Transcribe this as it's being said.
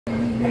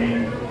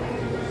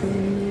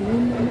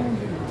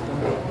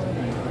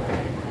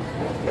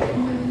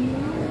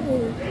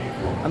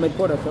I'm at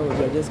Port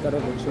Authority. I just got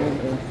off the train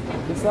and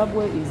the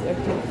subway is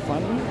acting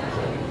funny.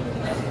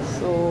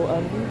 So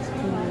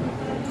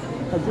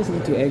I just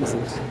need to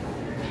exit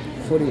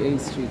 48th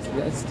Street.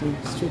 That's the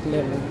street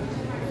level.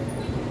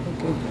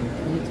 Okay, I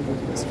need to go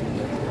to the street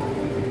level.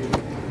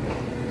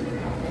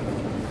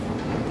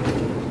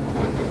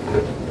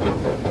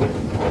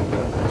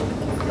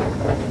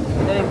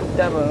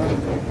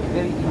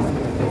 Very easy.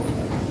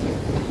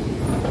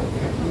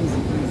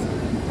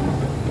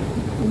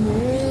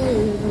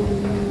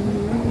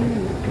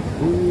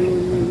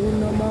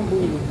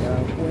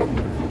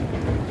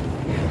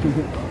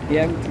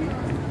 Young tea,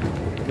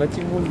 but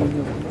you won't know.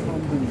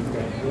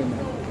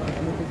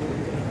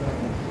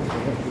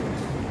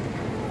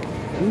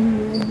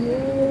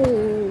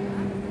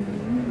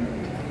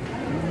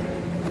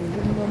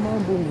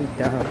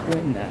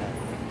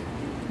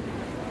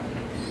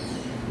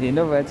 You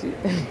know what?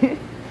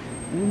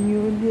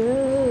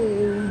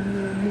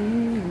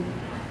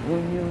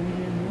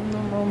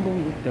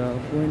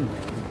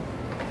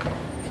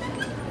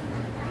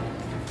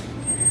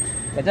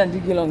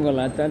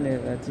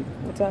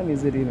 What time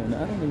is it even?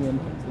 I don't even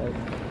know. It's like,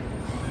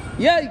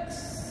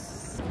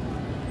 yikes!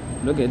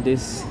 Look at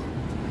this.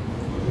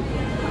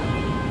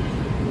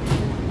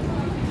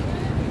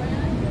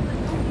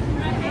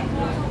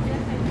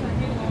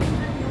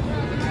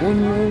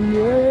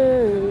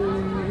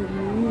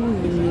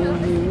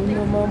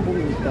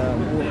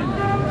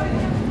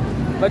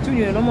 But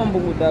you know,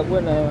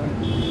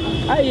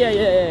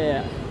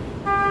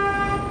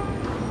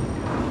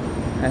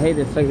 I hate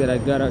the fact that I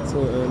got out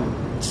so early.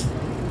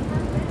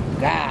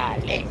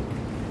 Golly.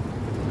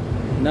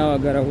 Now I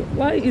gotta.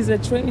 Why is the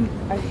train?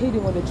 I hate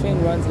it when the train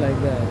runs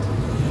like that.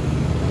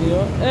 You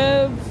know,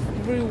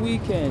 every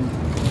weekend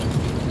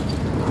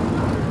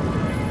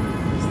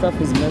stuff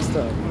is messed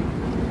up.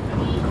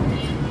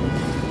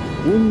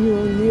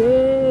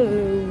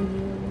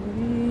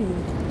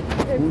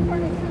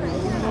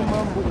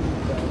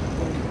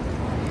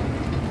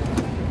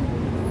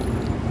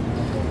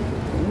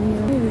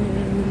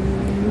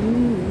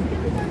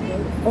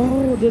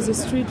 Oh, there's a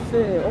street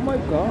fair. Oh my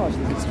gosh,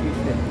 there's a street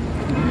fair.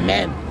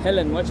 Man,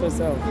 Helen, watch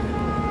yourself.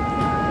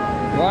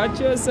 Watch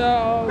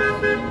yourself.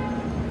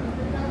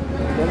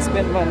 Don't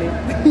spend money.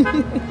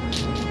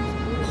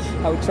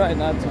 I'll try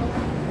not to.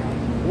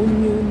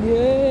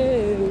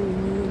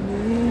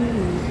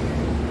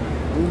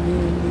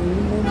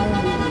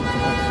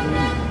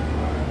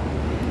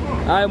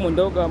 I'm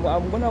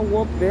gonna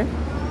walk there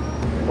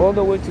all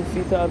the way to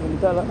Fifth Avenue,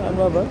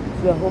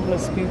 the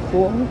homeless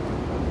people,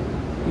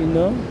 you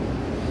know.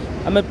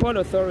 I'm at Port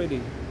Authority.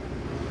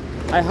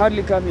 I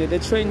hardly come here. The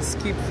train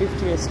skipped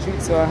 50th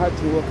Street, so I had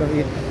to walk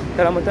here.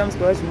 Sometimes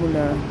a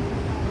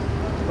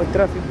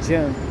traffic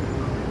jam.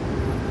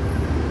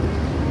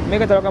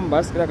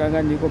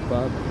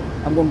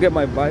 I'm gonna get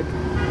my bike.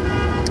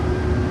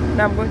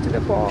 Now I'm going to the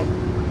park.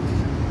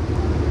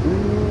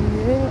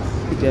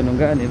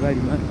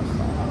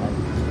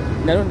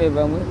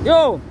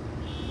 Yo!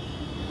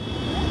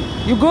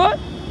 You good?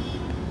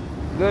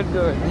 Good.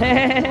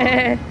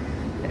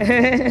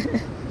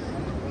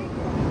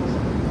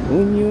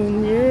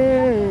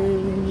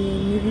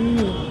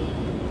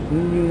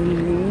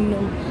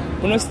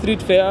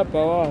 Street fair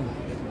power.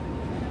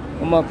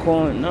 My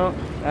corn. No,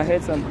 I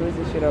heard some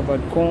crazy shit about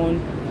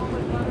corn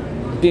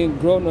being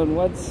grown on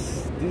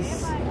what's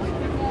this?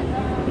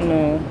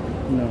 No.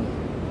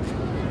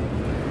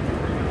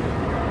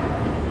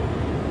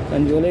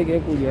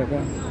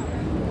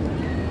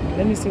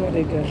 Let me see what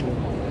they got here.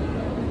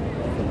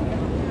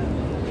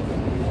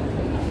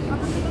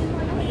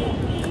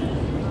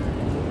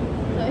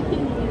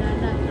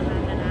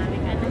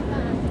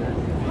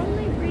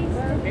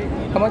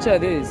 How much are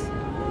these?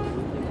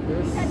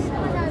 This 10.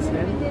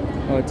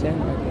 Oh,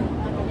 10? Okay.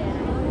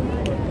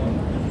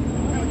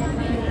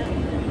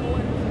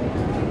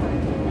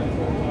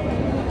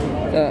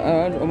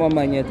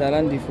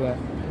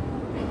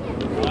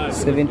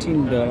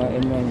 $17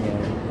 in manya.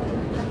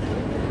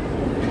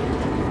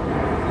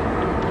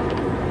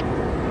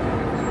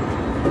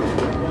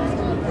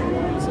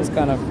 This is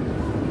kind of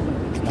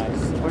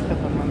nice.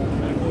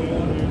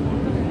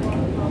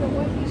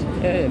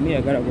 Yeah, me,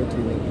 I gotta go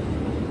to it.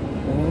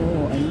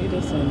 Oh, I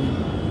needed some.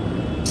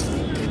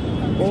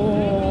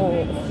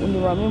 Oh,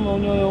 unimamema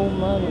unyoyo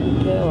umani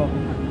ukeo.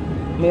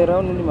 Mera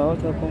unima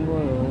wata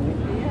kongoyo.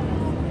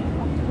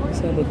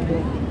 Isa the pro.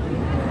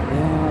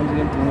 Yeah, I'm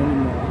going to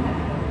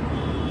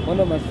know. One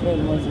of my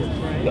friends wants it.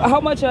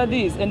 How much are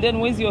these? And then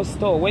where's your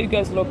store? Where you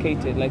guys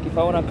located? Like if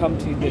I want to come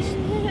to this.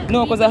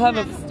 No, because I have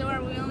a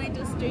store. We only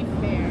do street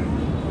fair.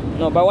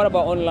 No, but what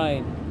about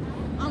online?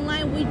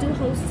 Online we do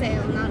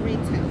wholesale, not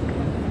retail.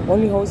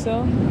 Only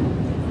wholesale?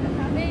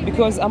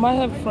 Because I might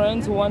have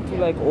friends who want to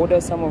like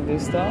order some of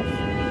this stuff.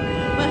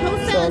 But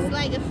wholesale is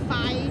like a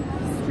 5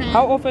 strand.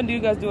 How often do you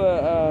guys do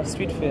a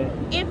street fair?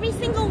 Every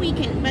single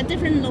weekend, but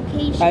different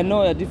locations. I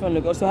know a different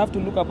location. So I have to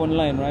look up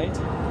online, right?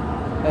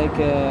 Like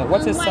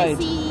what's the site?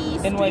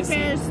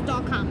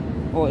 NYCstreetfairs.com.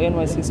 Oh,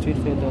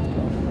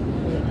 NYCstreetfair.com.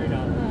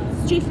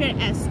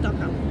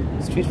 Streetfairs.com.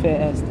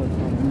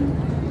 Streetfairs.com.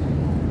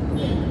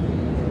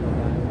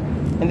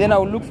 And then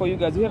I'll look for you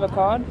guys. Do you have a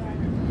card?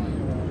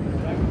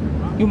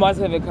 You must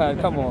have a card.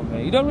 Come on,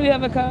 man. You don't really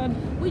have a card?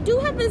 We do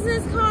have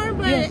business card,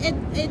 but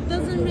it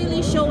doesn't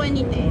really show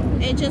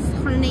anything. It's just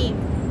her name.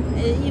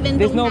 Even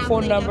there's no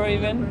phone number,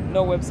 even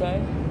no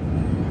website.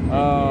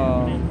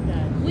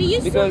 We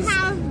used to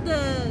have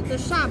the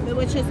shop,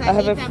 which is. I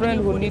have a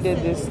friend who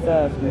needed this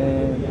stuff,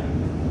 man.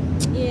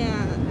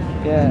 Yeah.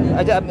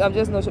 Yeah, I'm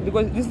just not sure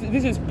because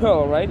this is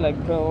pearl, right? Like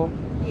pearl.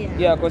 Yeah.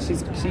 Yeah, because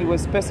she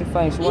was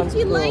specifying she wants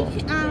pearl. If you like,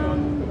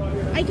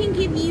 I can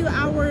give you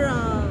our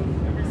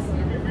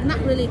not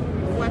really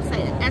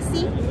website,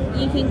 Etsy.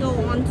 You can go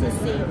on to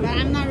see, but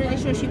I'm not really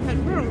sure she put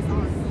pearls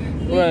on.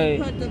 We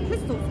put the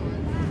crystals on.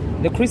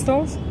 The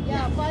crystals?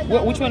 Yeah.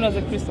 Which one has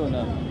the crystal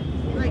now?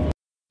 Like.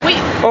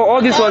 Oh,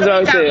 all these ones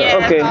are out there.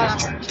 Yeah. Okay.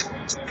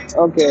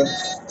 Okay.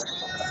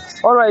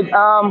 All right.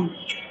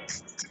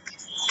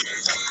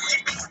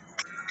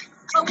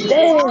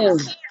 Damn.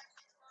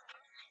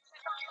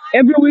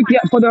 Every week, yeah,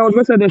 for the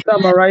rest of the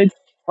summer, right?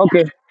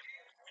 Okay.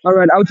 All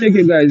right. I'll take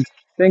you guys.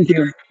 Thank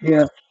you.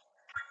 Yeah.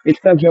 It's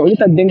okay.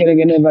 It's a ding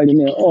again.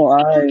 Oh,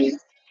 I.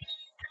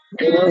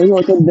 You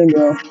know, just ding.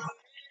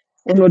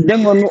 No,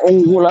 ding on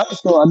Ongula,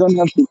 so I don't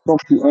have to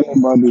talk to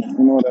anybody. You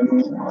know what I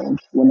mean?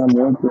 When I'm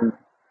working.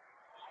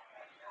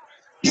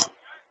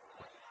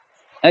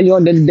 And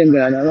you're the ding,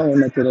 and I don't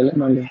want to tell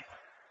you.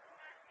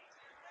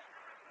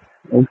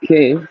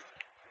 Okay.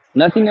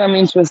 Nothing I'm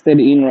interested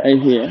in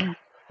right here.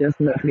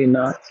 Definitely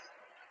not.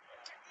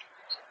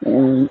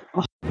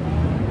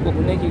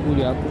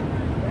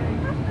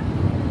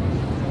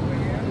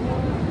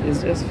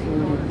 It's just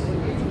food.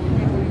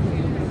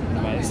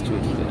 My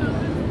street food.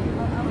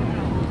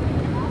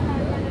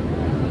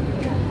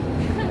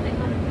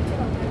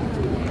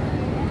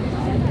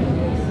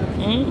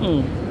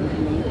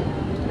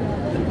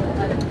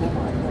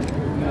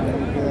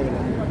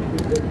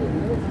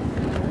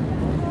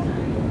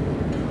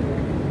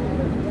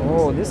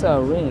 Oh, these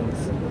are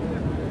rings.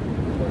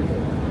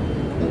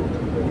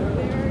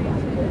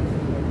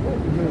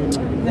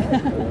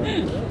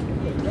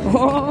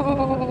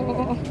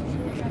 Oh,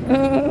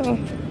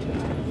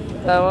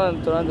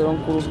 I'm trying to run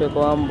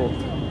Ambo.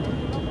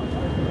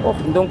 Oh,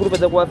 don't group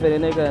the waffle.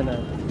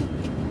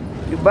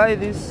 You buy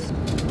this,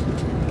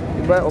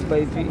 you buy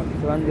Opaipi,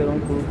 run the wrong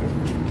group.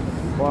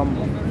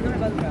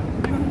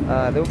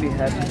 They'll be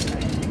happy.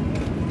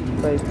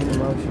 Buy it in the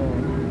mouth.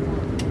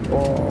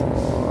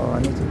 Oh, I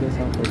need to get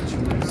some for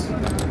cheese.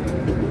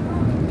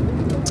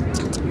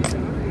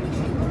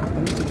 I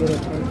need to get a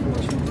pair for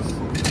cheese.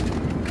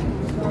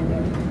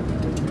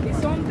 It's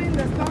something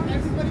that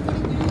everybody going to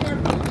do their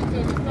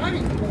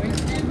starting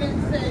point and then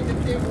say that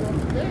they were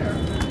there.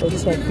 Oh, this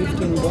is like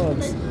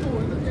 $15.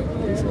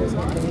 This is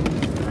okay.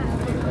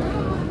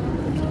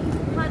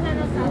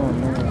 Oh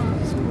no.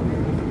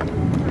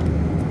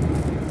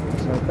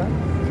 Shaka?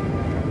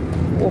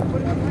 Oh.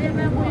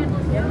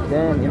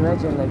 Damn,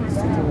 imagine like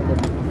sitting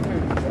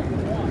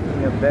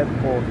in your back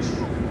porch.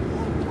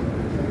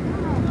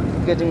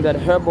 Getting that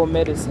herbal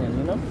medicine,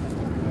 you know?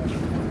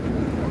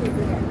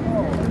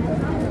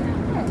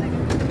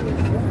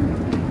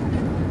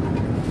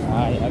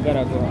 I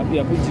gotta go.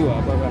 I'll put you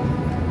up.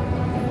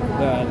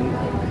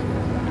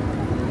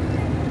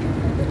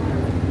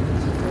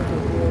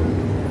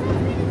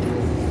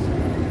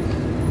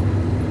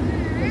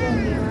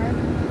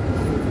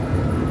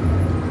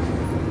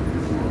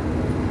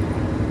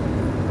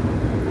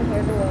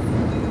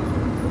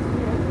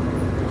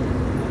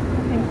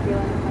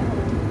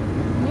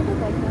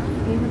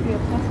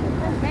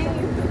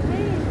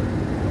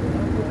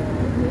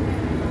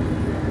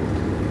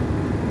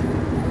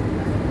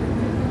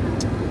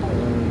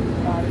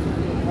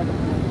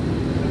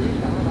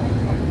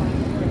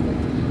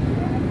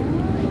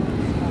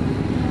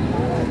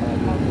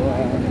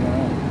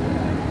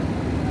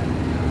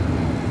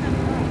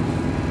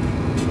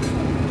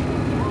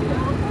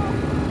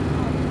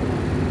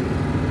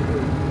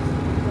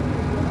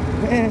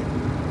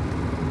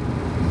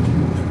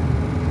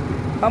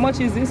 How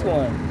much is this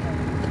one?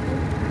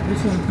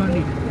 This one 20.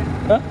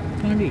 Huh?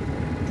 20.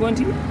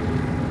 20?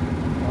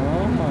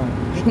 Oh.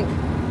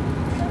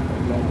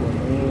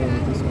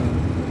 This one.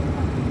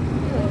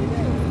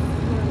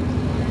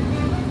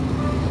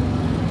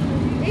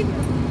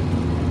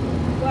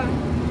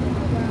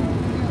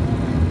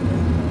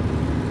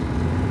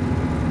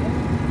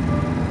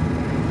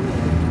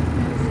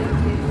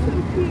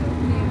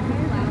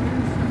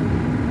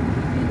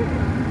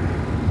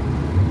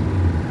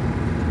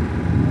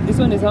 This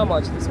one is how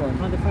much? This one?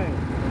 25.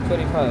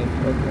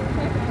 25. Okay.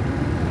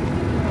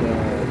 Yeah,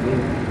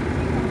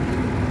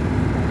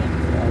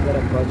 I got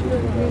a budget for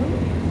that.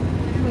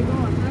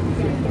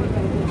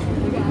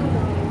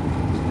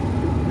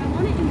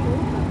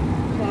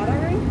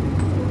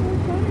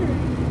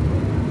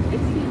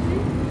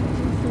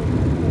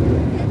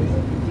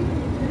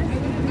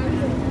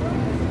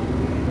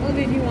 Oh,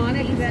 did you want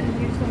it? You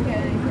just don't get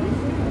anything.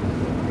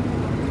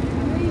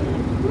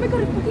 Oh my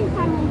god, a fucking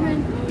 $5.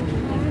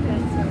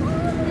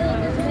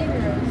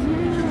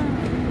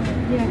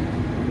 Yeah.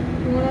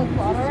 You want a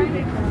clotter?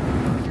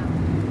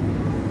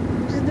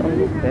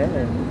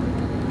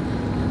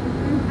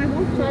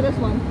 try this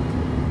one.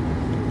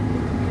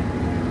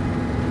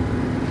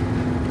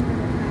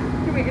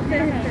 Come here, get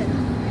there.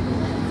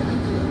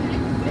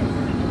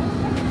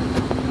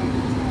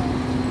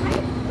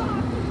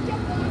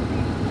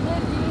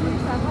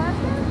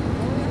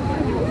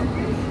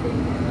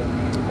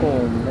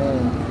 Oh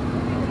man.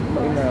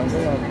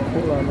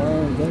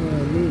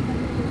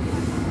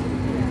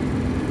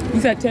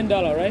 These are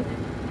 $10, right?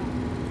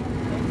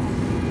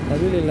 I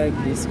really like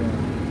this one. I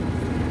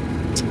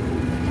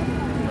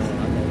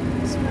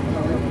like this one.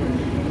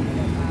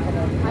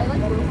 I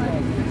like blue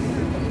ones.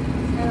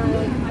 And I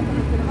like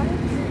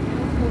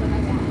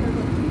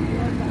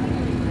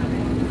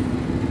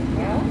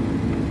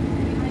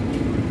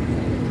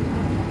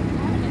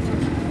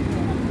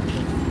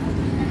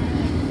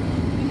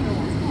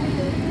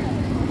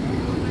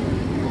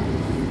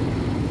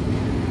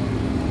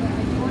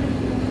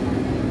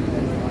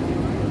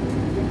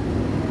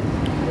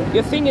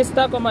Your thing is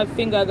stuck on my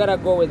finger, I gotta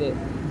go with it.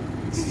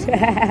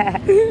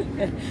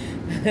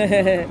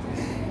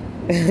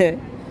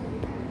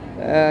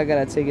 I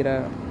gotta take it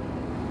out.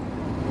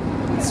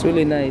 It's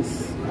really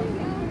nice.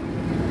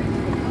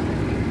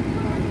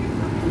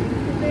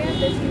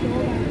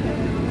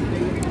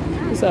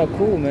 These are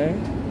cool, man.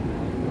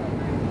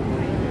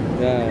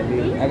 Yeah,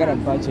 dude, I gotta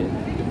patch it.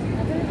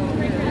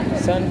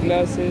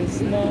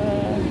 Sunglasses, nah. I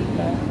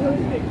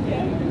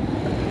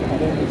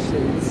don't need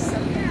shades.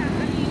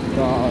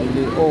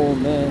 Golly, oh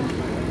man.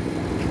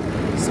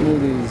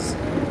 Smoothies.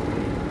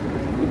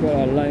 You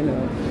gotta line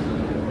up.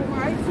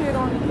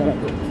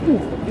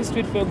 This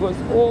street fair goes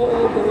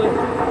all the way.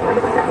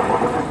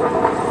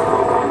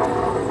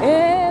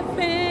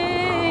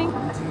 Everything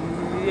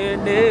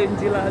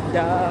until I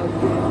die.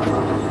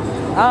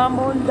 I'm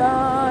on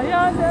die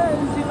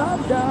until I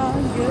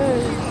die.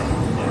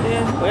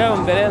 We have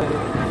umbrella.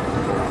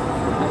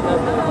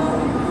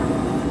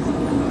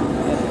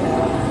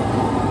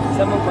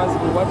 Some of us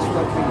will watch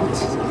what we eat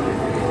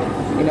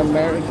in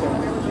America.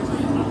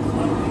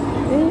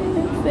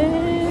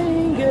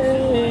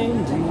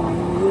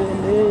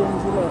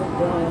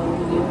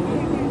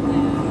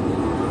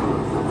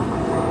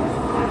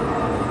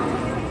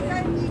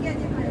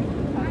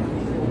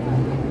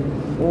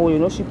 Oh, you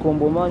know she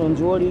combo man,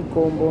 enjoy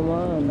combo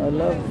man. I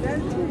love.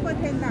 That's 2 for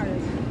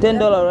 $10.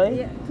 $10, right?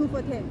 Yeah, 2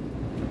 for 10.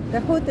 The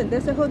Houghton,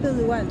 that's the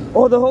Houghton one.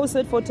 Oh, the whole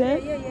set for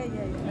 10?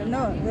 Yeah.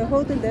 No, the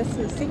Houghton, that's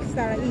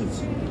 $6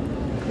 each.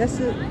 That's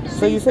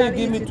so you say you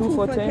give me 2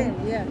 for 10?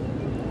 Yeah.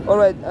 All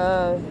right. You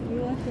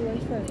want to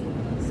watch first?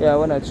 Yeah, I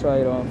want to try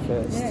it on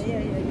first. Yeah.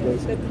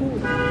 It's the cool.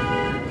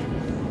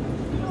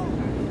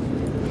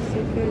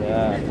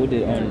 Yeah, put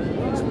it on.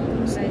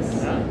 Nice.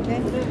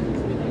 Okay.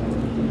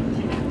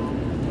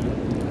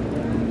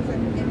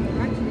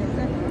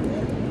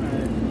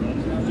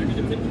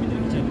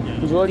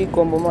 Jolly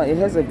combo man, it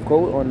has a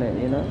gold on it,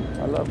 you know.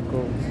 I love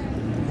gold.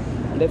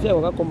 And if you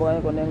have a combo,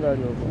 I'm going to go.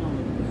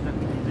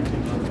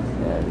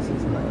 Yeah, this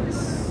is nice.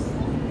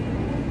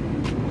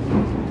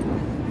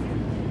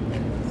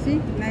 See,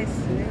 nice.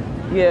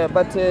 Yeah,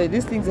 but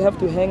these things have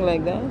to hang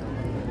like that.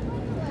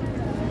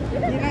 You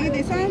like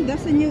this one?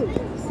 That's a new.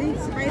 See,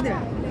 spider.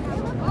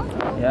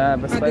 Yeah,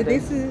 but spider.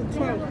 This is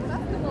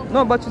 12.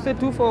 No, but you said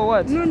 2 for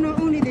what? No,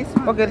 only this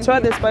one. Okay, try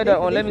the spider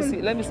on. Let me see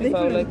if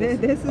I like this.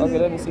 This Okay,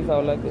 let me see if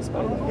I like this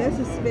spider. That's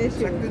a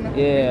special.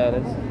 Yeah,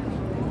 that's.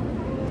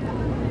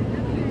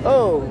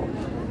 Oh.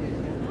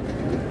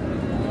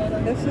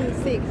 That's a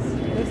 6.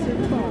 That's a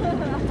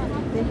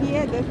 12. The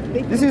here, that's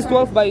big. This is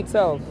 12 by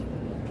itself.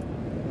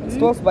 It's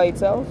 12 by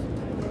itself.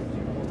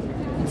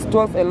 It's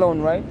 12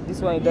 alone, right?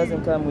 This one it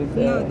doesn't come with.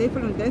 No,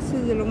 different. This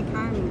is a long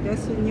time.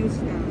 That's a new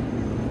style.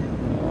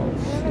 Oh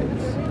shit.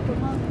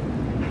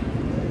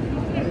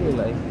 I really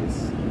like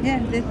this. Yeah,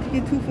 let's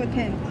get 2 for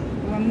 10.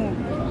 One more.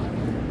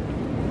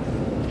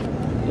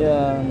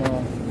 Yeah,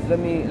 no. Let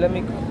me.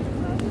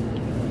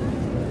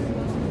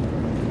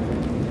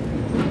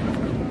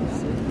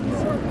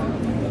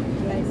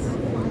 Nice.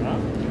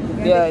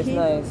 Yeah, it's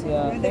nice.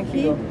 Yeah, thank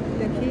you.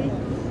 The key.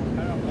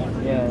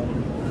 Yeah.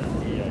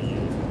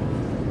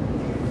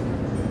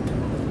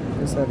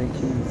 These are the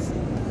keys.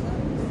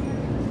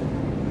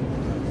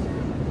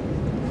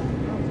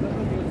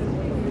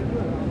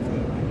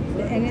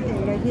 Anything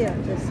right here,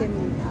 the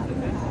same.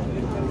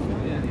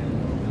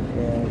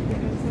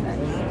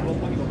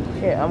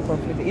 Yeah, I'm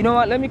conflicted. You know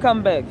what? Let me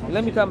come back.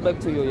 Let me come back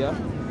to you, yeah?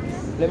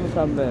 Let me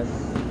come back.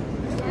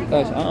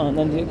 Gosh,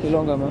 not take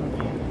longer, man.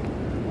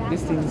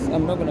 These things,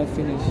 I'm not gonna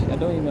finish. I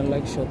don't even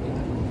like shopping.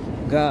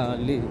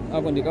 Golly.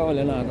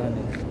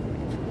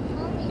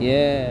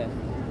 Yeah.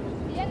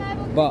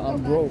 But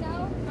I'm broke.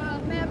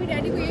 Let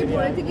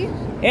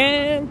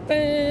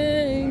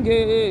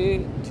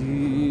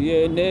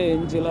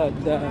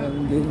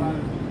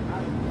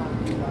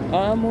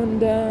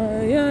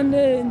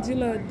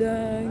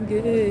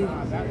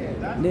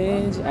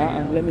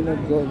me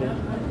not go there.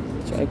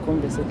 Try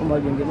conversation.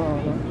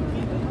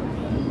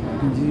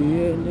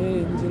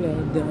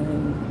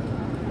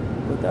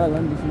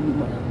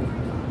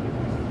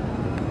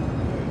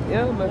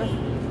 Yeah, man.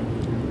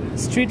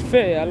 Street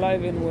fair,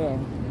 alive and well.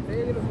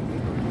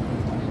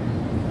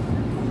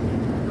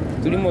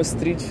 Turimo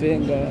street fair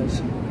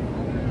guys.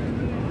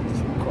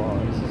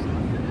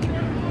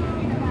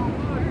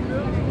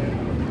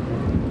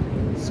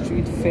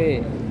 Street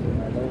fair.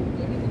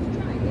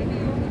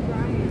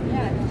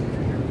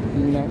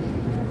 No.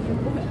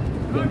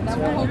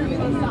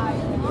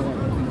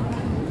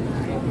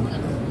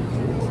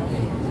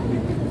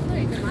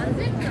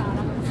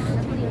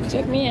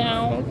 Check me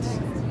out.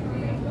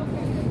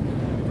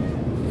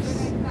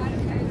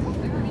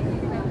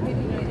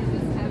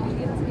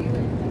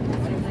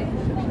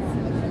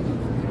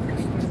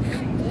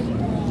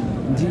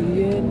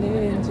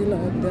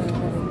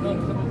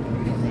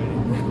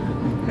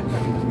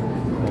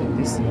 Oh,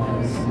 this is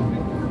nice.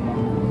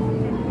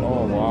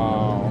 Oh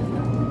wow.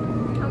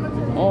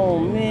 Oh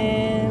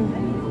man.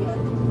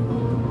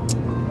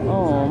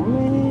 Oh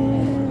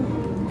man.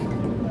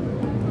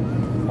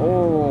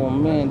 Oh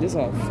man, these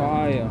are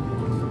fire.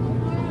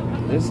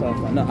 These are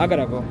fire. No, I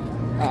gotta go.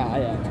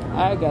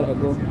 I gotta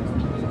go.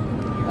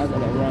 I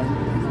gotta run.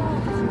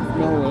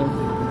 No way.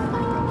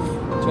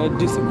 Try to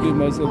discipline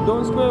myself.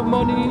 Don't spend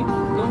money.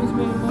 Don't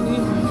spend money.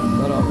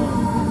 But I won't.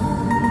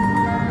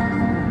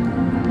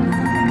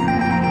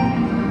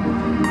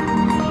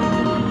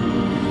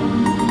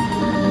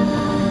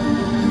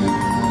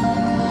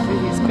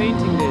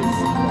 Painting this.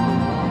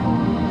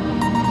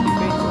 He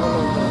paints all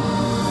of them.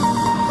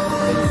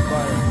 That is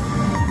fire.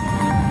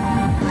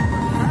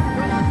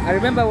 I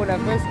remember when I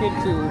first came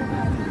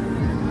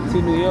to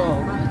New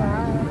York.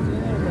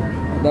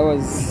 That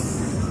was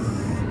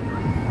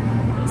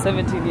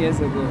 17 years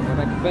ago. When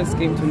I first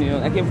came to New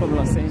York, I came from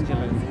Los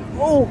Angeles.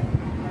 Oh,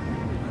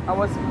 I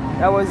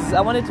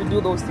wanted to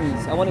do those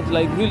things. I wanted to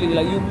really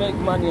you make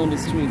money on the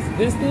streets.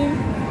 This thing,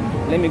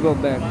 let me go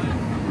back.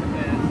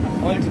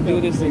 I wanted to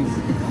do these things.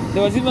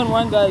 There was even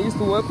one guy I used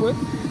to work with.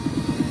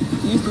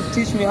 He used to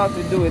teach me how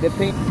to do it. The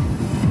paint,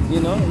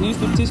 you know. He used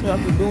to teach me how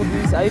to do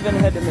this. I even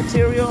had the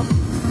material.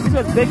 This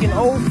was back in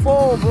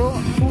 04, bro.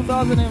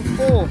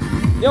 2004.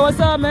 Yo, what's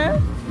up, man?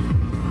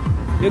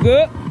 You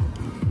good?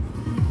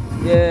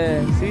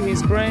 Yeah. See, he's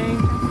spraying.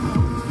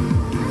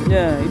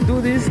 Yeah, you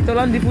do this.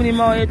 $20,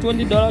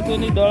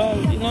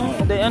 $20. You know,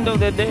 at the end of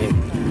the day,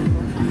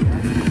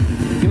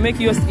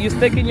 you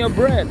stake in your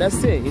bread.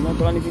 That's it. You know,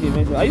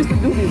 I used to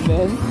do this,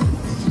 man.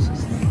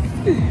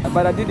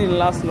 But I didn't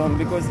last long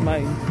because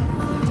my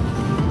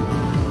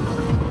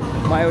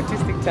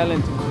autistic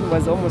talent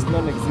was almost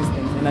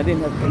non-existent and I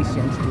didn't have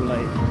patience to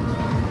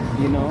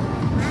you know.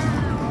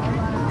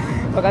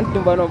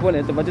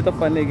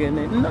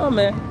 No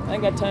man, I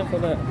ain't got time for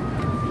that.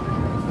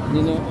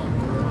 You know.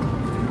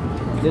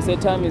 They say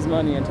time is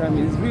money and time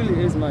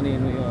really is money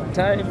in New York.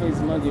 Time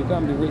is money, you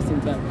can't be wasting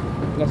time.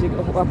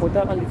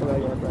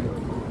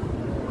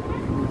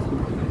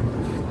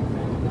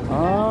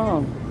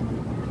 Ah.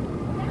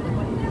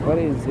 What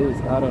is this?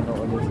 I don't know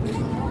what this is.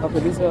 Okay,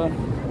 this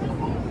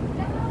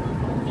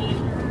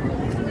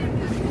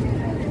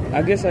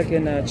I guess I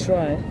can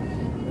try.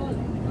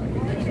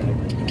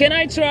 Can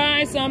I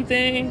try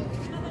something?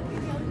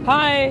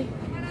 Hi.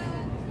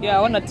 Yeah,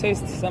 I want to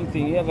taste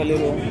something. You have a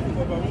little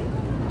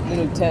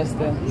test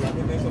there.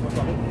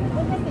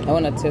 I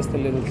want to test a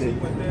little bit.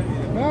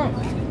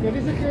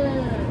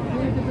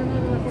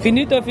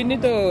 Finito.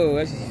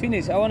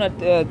 Finish. I want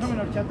to.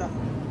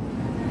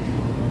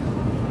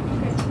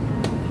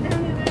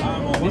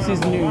 This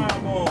is new.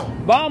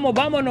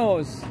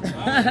 Vámonos.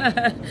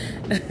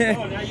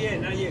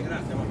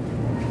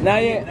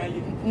 Not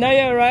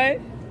yet, right?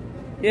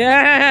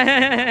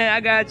 Yeah, I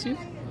got you.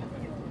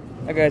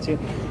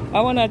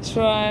 I want to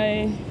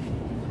try.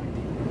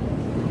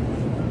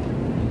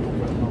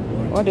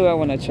 What do I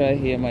want to try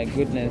here? My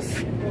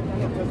goodness.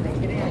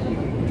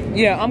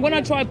 Yeah, I'm going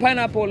to try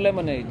pineapple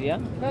lemonade, yeah?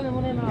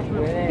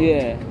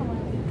 Yeah.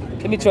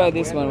 Let me try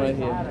this one right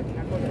here.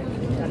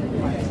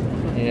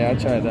 Yeah, I'll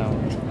try that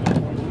one.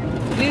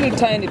 Little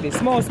tiny bit,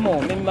 small,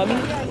 mommy.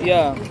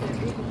 Yeah,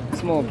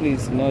 small,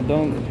 please. No,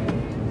 don't.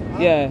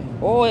 Yeah.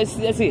 Oh,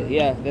 that's it.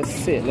 Yeah,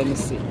 that's it. Let me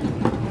see.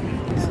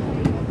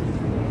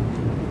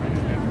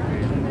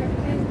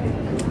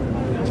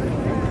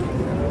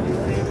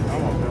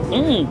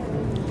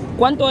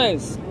 ¿Cuánto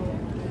es?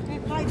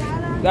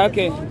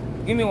 Okay,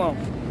 give me one.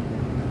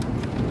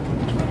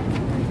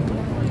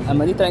 I'm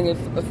already trying it.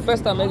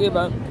 First time I give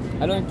up.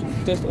 I don't need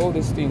to test all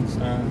these things.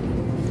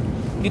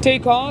 You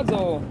take cards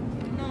or?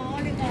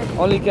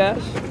 Only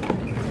cash?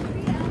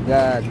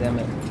 God damn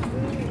it.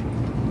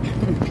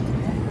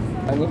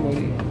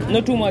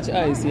 Not too much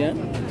ice, yeah?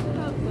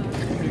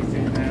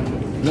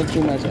 Not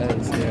too much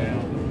ice, yeah.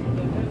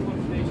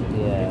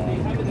 Yeah.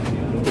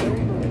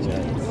 Much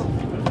ice.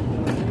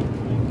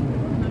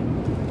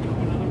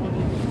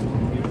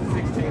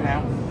 16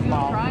 ounce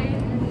small.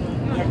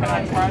 Can I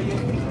try it?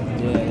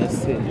 Yeah,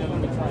 that's it.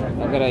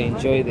 I gotta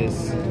enjoy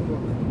this.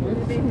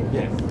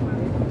 Yes.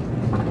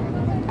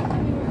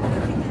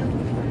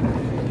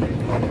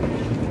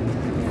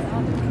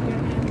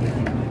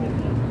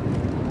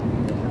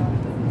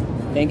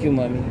 Thank you,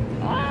 mommy.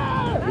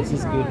 This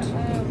is good.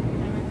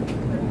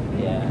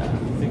 Yeah.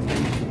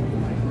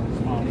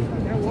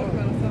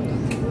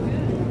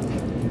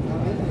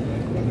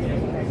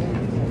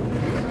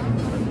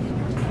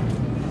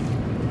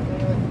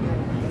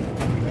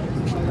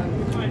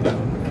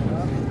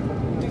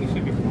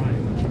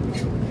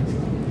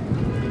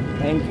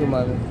 you,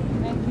 mother.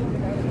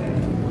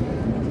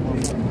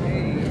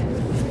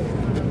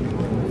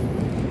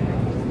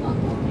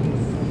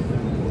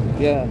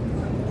 Yeah.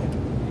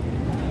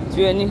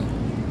 20.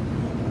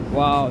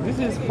 Wow, this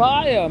is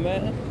fire,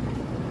 man.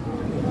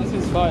 This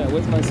is fire.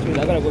 Where's my street?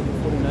 I gotta go to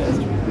 49th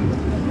Street.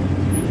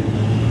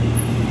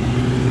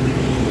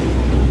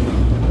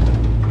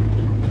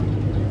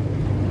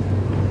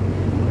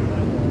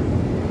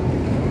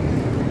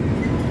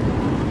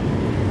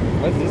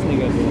 What's this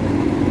nigga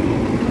doing?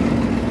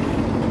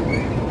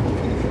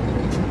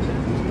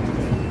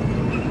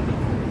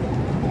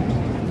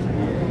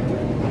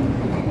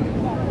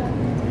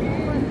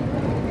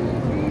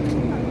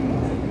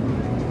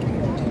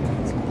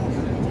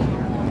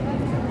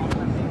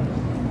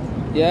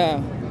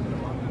 Yeah,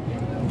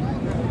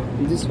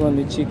 this one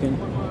the chicken.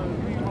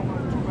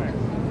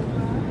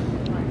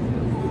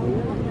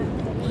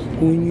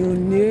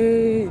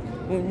 Unyone,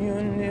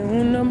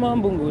 una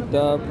mambungu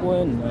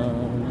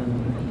tapuena.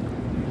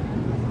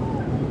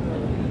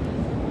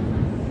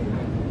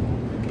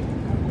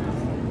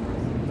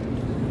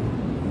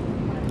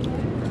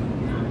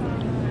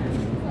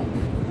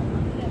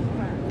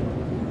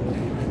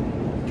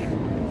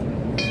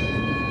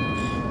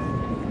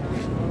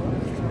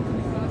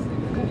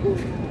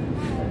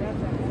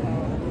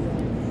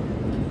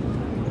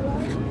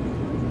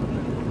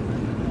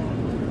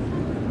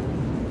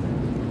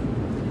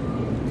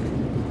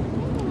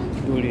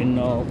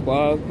 Tulino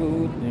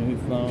kwaku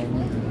nifam.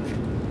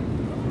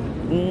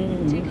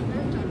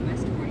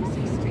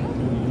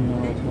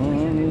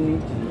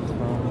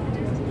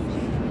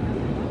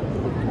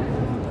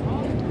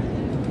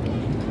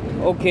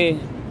 Okay.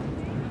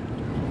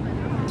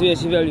 Tuye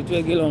shivali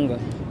tuye gilonga.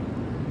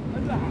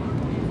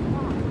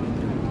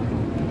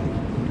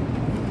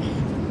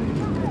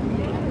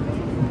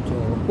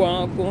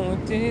 Kwaku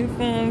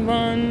tifam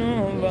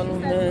vano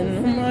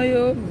valumenu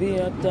mayo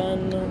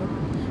viatano.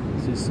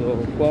 So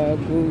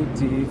kwaku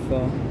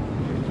tifa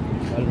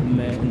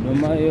valumenu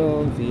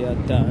mayo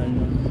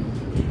viatano.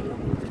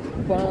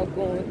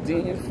 Kwaku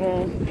tifa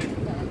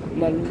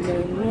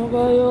valumenu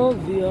mayo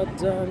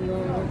viatano.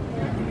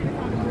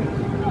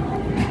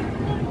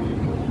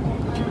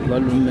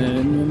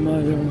 Valumenu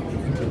mayo.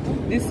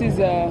 This is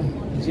a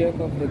Jack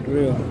of the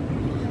Grill.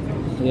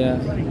 Yeah.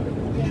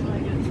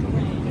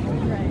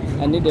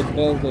 I need a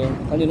bell though.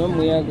 I need no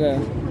muyaga.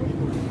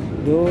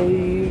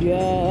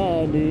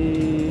 Doya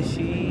de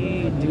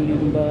shi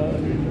dilimba.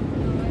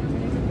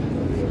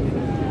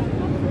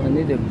 I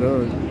need a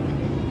bird.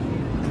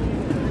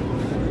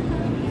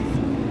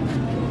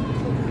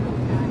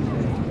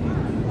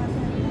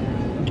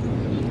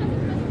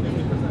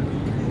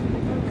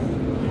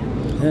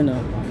 You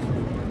know.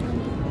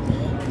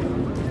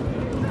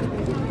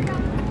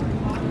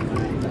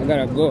 I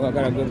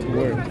gotta go to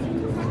work.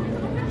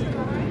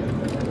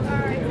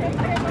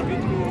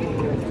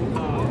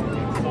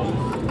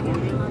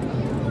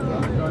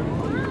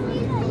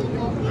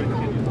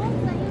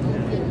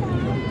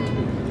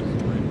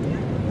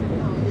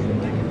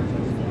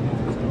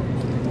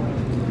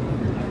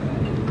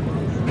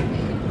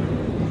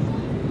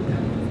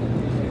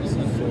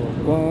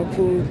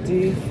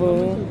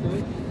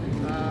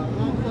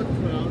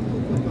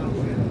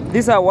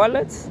 These are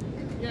wallets?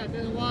 Yeah,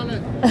 there's a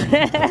wallet.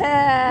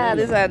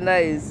 These are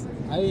nice.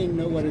 I didn't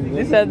know what it was.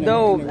 These are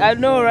dope. I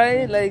know,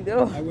 right? Like,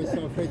 oh. I was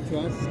so afraid to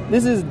ask.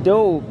 This is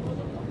dope.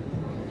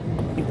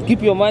 You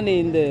keep your money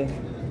in there.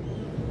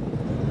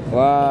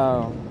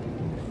 Wow.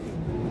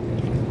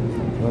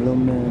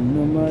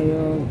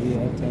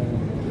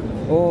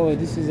 Oh,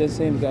 this is the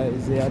same guy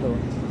as the other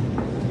one.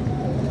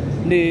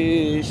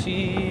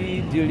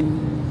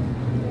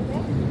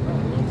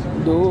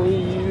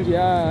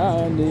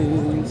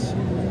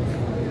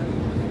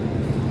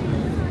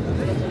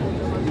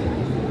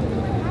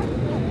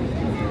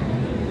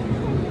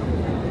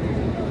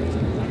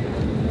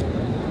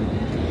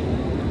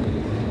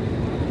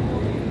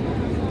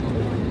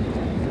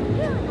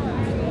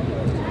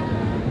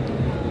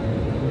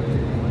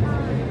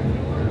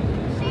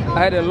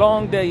 I had a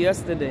long day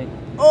yesterday.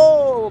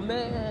 Oh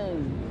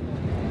man,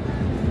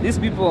 these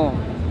people,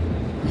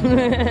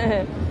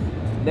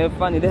 they're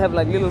funny. They have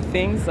like little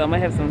things, so I might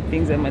have some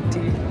things at my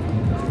teeth.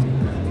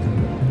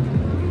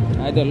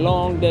 I had a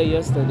long day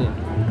yesterday.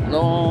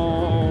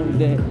 Long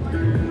day.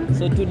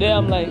 So today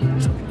I'm like,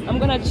 I'm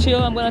gonna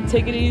chill, I'm gonna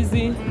take it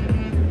easy.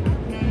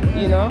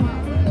 You know,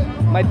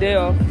 my day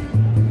off.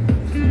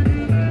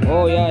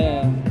 Oh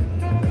yeah.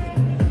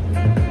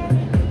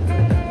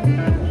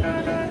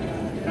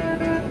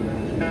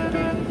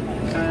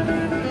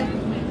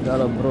 Got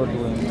a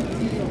Broadway.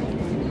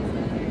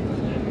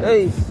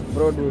 Hey,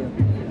 Broadway.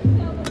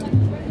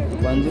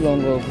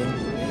 Banjilongo.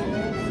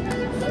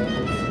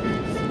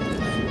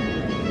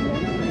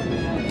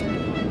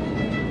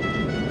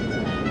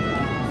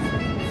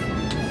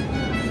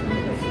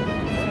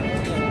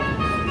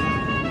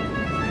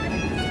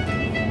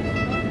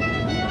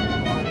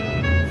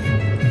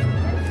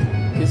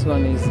 This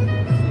one is